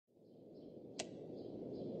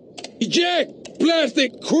Eject!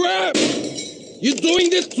 Plastic crap! You doing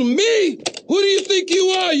this to me? Who do you think you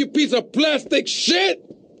are, you piece of plastic shit?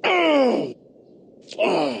 Oh!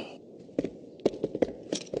 Oh!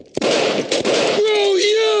 Bro,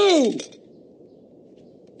 you!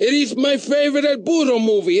 It is my favorite El Burro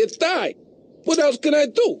movie. It died. What else can I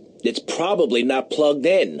do? It's probably not plugged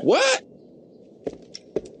in. What?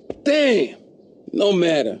 Damn. No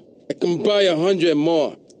matter. I can buy 100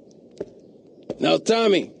 more. Now,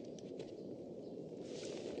 Tommy.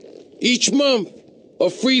 Each month, a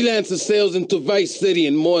freelancer sails into Vice City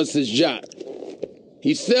in Morris's yacht.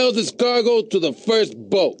 He sells his cargo to the first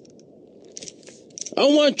boat. I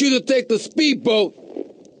want you to take the speedboat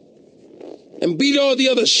and beat all the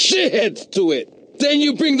other shitheads to it. Then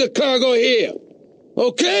you bring the cargo here.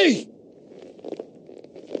 Okay?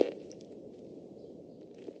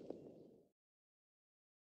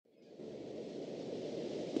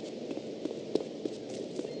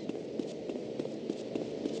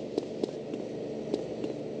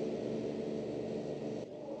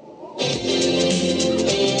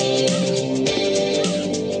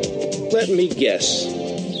 Let me guess.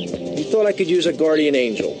 You thought I could use a guardian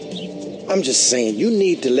angel. I'm just saying, you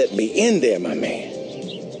need to let me in there, my man.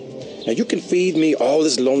 Now, you can feed me all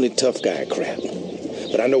this lonely tough guy crap,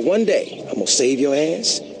 but I know one day I'm gonna save your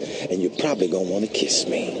ass, and you're probably gonna want to kiss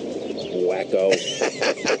me. Wacko.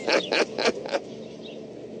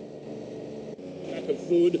 Pack of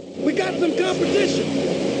food. We got some competition.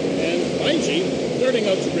 And mind you, learning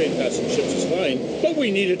how to raid passing ships is fine, but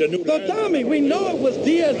we needed a new... So, Tommy, we know it was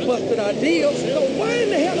Diaz busted our deal, so why in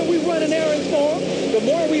the hell are we running errands for him? The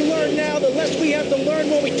more we learn now, the less we have to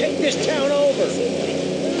learn when we take this town over.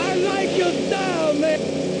 I like your style, man.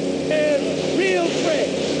 And real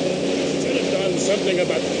fresh. Should have done something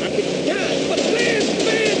about happy... God, but man.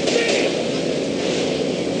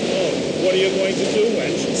 Oh, what are you going to do,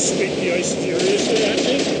 Wench? Speak the ice furiously at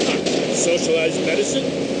me? Socialized medicine?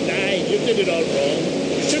 Nah, you did it all wrong.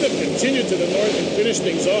 You should have continued to the north and finished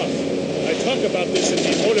things off. I talk about this in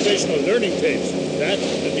the motivational learning tapes. That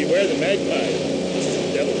and beware the magpie. This is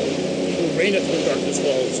the devil who reigneth when darkness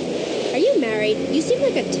falls. Are you married? You seem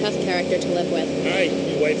like a tough character to live with. Aye,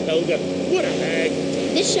 your wife Helga. What a hag.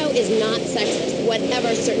 This show is not sexist,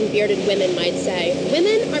 whatever certain bearded women might say.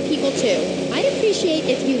 Women are people too. I'd appreciate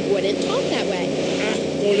if you wouldn't talk that way.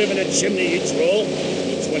 Go live in a chimney, you troll.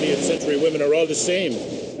 The 20th century women are all the same.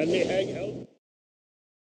 And the hag Helga.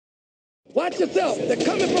 Watch yourself. They're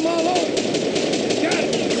coming from all over. Got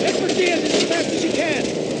it. Head for Diaz as fast as you can.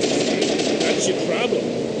 That's your problem.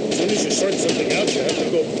 As soon as you sort something out, you have to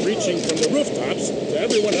go preaching from the rooftops to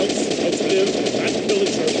everyone else how to live, not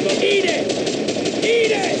village or club. Eat it!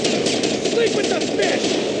 Eat it! Sleep with the fish!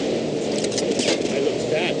 I look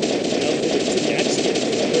fat. I'll put it to Natsuki.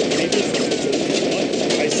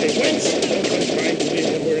 I say, wench, don't come trying to me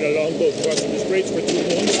when we're in a longboat crossing the straits for 2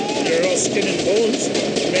 moons. You're all skin and bones.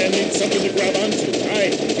 The man needs something to grab onto.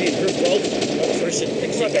 Aye, it ain't her fault. But first it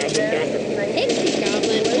pixie goblin got her. Pixie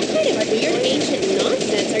Goblin? What kind of weird ancient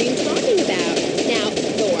nonsense are you talking about? Now,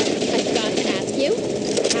 Thor, I've got to ask you,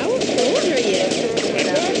 how old are you?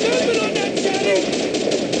 On that Johnny!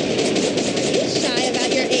 Are you shy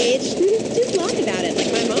about your age? Just talk about it,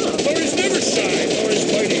 like my mom. Thor is never shy, nor is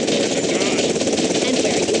mighty, nor is a god. And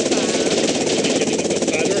where are you from? Beginning of the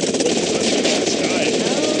platter, with the sky.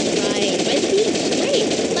 Oh, right. My speed is great.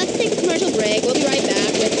 Let's take a commercial break. We'll be right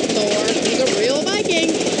back with Thor. He's a real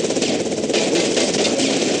Viking.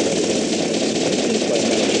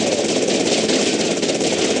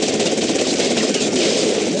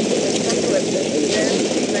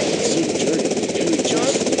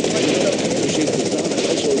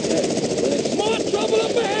 More trouble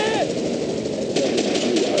up ahead!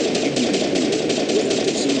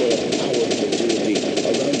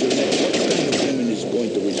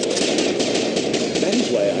 That is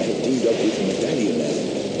why I have teamed up with Medallion Man,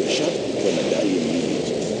 the shop for Medallion needs.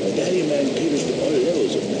 Medallion Man caters to all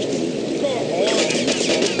levels of masculinity. Go on!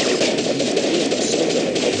 A medallion that sells them.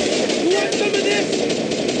 You want some of this?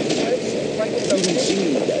 You've been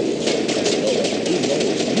singing medallions. No, who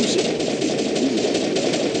knows? Music.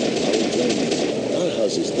 Our clothing,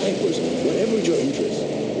 dollhouses, diapers, whatever your interest.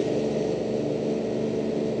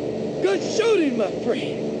 Good shooting, my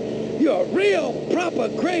friend. You're a real, proper,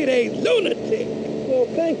 grade-A lunatic. Well,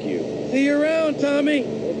 thank you. See you around, Tommy.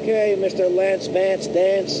 Okay, Mr. Lance Vance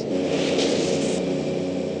Dance.